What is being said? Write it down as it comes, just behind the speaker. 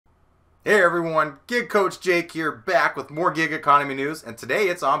Hey everyone, Gig Coach Jake here, back with more gig economy news, and today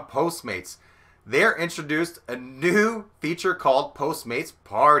it's on Postmates. They're introduced a new feature called Postmates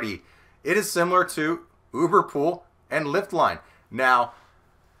Party. It is similar to Uber Pool and Lyft Line. Now,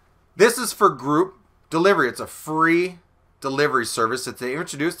 this is for group delivery. It's a free delivery service that they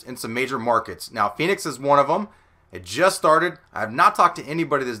introduced in some major markets. Now, Phoenix is one of them. It just started. I have not talked to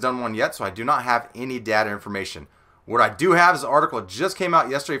anybody that's done one yet, so I do not have any data information. What I do have is an article that just came out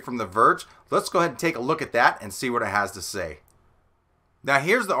yesterday from The Verge. Let's go ahead and take a look at that and see what it has to say. Now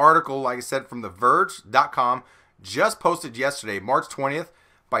here's the article, like I said, from TheVerge.com, just posted yesterday, March 20th,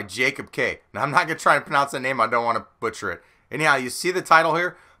 by Jacob K. Now I'm not going to try and pronounce that name. I don't want to butcher it. Anyhow, you see the title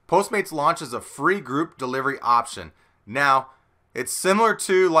here? Postmates launches a free group delivery option. Now, it's similar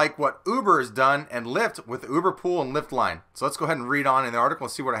to like what Uber has done and Lyft with Uber Pool and Lyft Line. So let's go ahead and read on in the article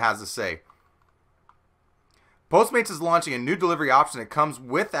and see what it has to say. Postmates is launching a new delivery option that comes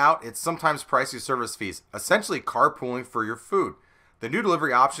without its sometimes pricey service fees, essentially carpooling for your food. The new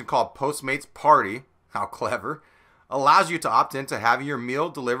delivery option called Postmates Party, how clever, allows you to opt in to having your meal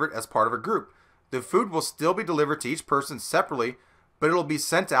delivered as part of a group. The food will still be delivered to each person separately, but it will be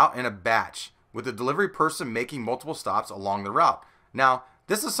sent out in a batch, with the delivery person making multiple stops along the route. Now,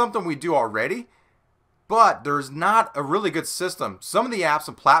 this is something we do already, but there's not a really good system. Some of the apps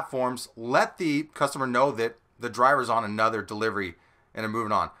and platforms let the customer know that the driver's on another delivery and are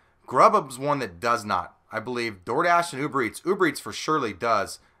moving on. Grubhub's one that does not. I believe DoorDash and Uber Eats. Uber Eats for surely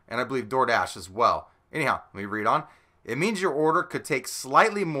does, and I believe DoorDash as well. Anyhow, let me read on. It means your order could take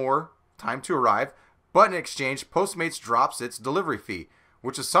slightly more time to arrive, but in exchange, Postmates drops its delivery fee,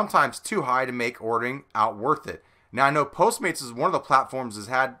 which is sometimes too high to make ordering out worth it. Now, I know Postmates is one of the platforms that's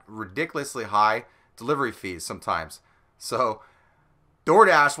had ridiculously high delivery fees sometimes. So,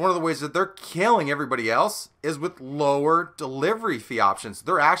 DoorDash, one of the ways that they're killing everybody else is with lower delivery fee options.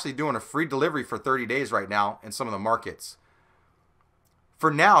 They're actually doing a free delivery for 30 days right now in some of the markets.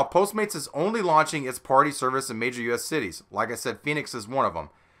 For now, Postmates is only launching its party service in major U.S. cities. Like I said, Phoenix is one of them.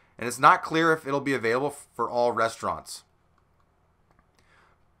 And it's not clear if it'll be available for all restaurants.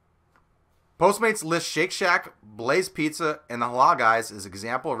 Postmates lists Shake Shack, Blaze Pizza, and the Halal Guys as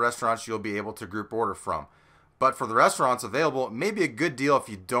example of restaurants you'll be able to group order from. But for the restaurants available, it may be a good deal if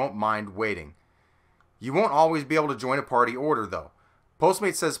you don't mind waiting. You won't always be able to join a party order though.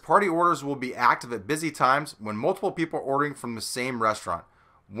 Postmates says party orders will be active at busy times when multiple people are ordering from the same restaurant.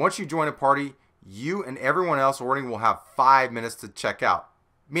 Once you join a party, you and everyone else ordering will have 5 minutes to check out.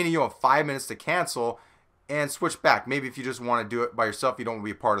 Meaning you'll have 5 minutes to cancel and switch back. Maybe if you just want to do it by yourself, you don't want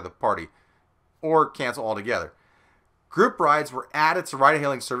to be a part of the party. Or cancel altogether. Group rides were added to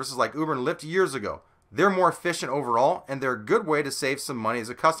ride-hailing services like Uber and Lyft years ago. They're more efficient overall, and they're a good way to save some money as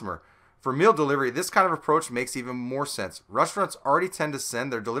a customer. For meal delivery, this kind of approach makes even more sense. Restaurants already tend to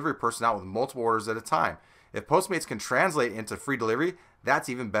send their delivery person out with multiple orders at a time. If Postmates can translate into free delivery, that's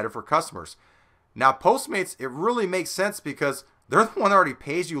even better for customers. Now, Postmates, it really makes sense because they're the one that already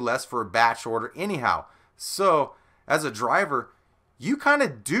pays you less for a batch order anyhow. So, as a driver, you kind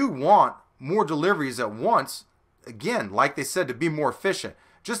of do want more deliveries at once. Again, like they said, to be more efficient.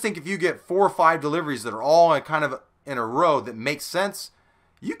 Just think if you get 4 or 5 deliveries that are all kind of in a row that makes sense,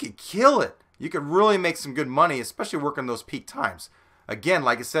 you could kill it. You could really make some good money, especially working those peak times. Again,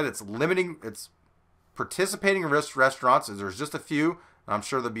 like I said, it's participating in restaurants. There's just a few. I'm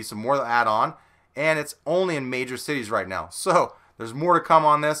sure there'll be some more to add on. And it's only in major cities right now. So there's more to come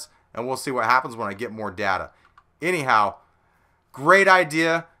on this, and we'll see what happens when I get more data. Anyhow, great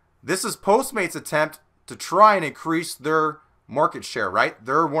idea. This is Postmates' attempt to try and increase their market share, right?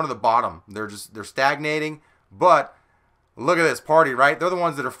 They're one of the bottom. They're stagnating, but look at this party, right? They're the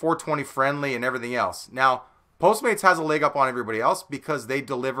ones that are 420 friendly and everything else. Now, Postmates has a leg up on everybody else because they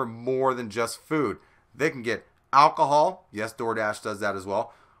deliver more than just food. They can get alcohol. Yes, DoorDash does that as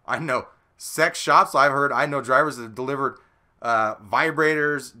well. I know sex shops. I know drivers that have delivered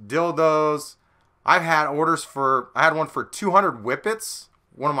vibrators, dildos. I had one for 200 whippets,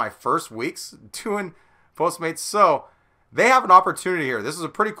 one of my first weeks doing Postmates. So they have an opportunity here. This is a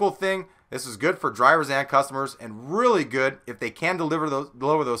pretty cool thing. This is good for drivers and customers, and really good if they can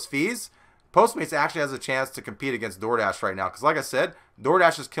lower those fees. Postmates actually has a chance to compete against DoorDash right now because, like I said,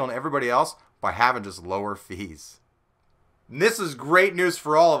 DoorDash is killing everybody else by having just lower fees. And this is great news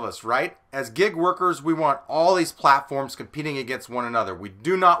for all of us, right? As gig workers, we want all these platforms competing against one another. We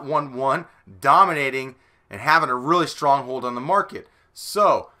do not want one dominating and having a really strong hold on the market.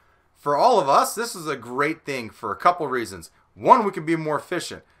 So, for all of us, this is a great thing for a couple reasons. One, we can be more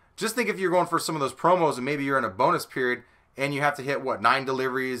efficient. Just think if you're going for some of those promos and maybe you're in a bonus period and you have to hit, 9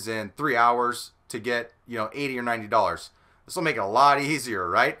 deliveries in 3 hours to get, $80 or $90. This will make it a lot easier,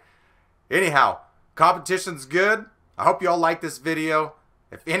 right? Anyhow, competition's good. I hope you all like this video.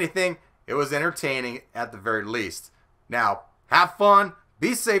 If anything, it was entertaining at the very least. Now, have fun.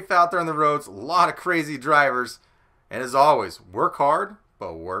 Be safe out there on the roads. A lot of crazy drivers. And as always, work hard,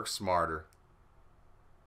 but work smarter.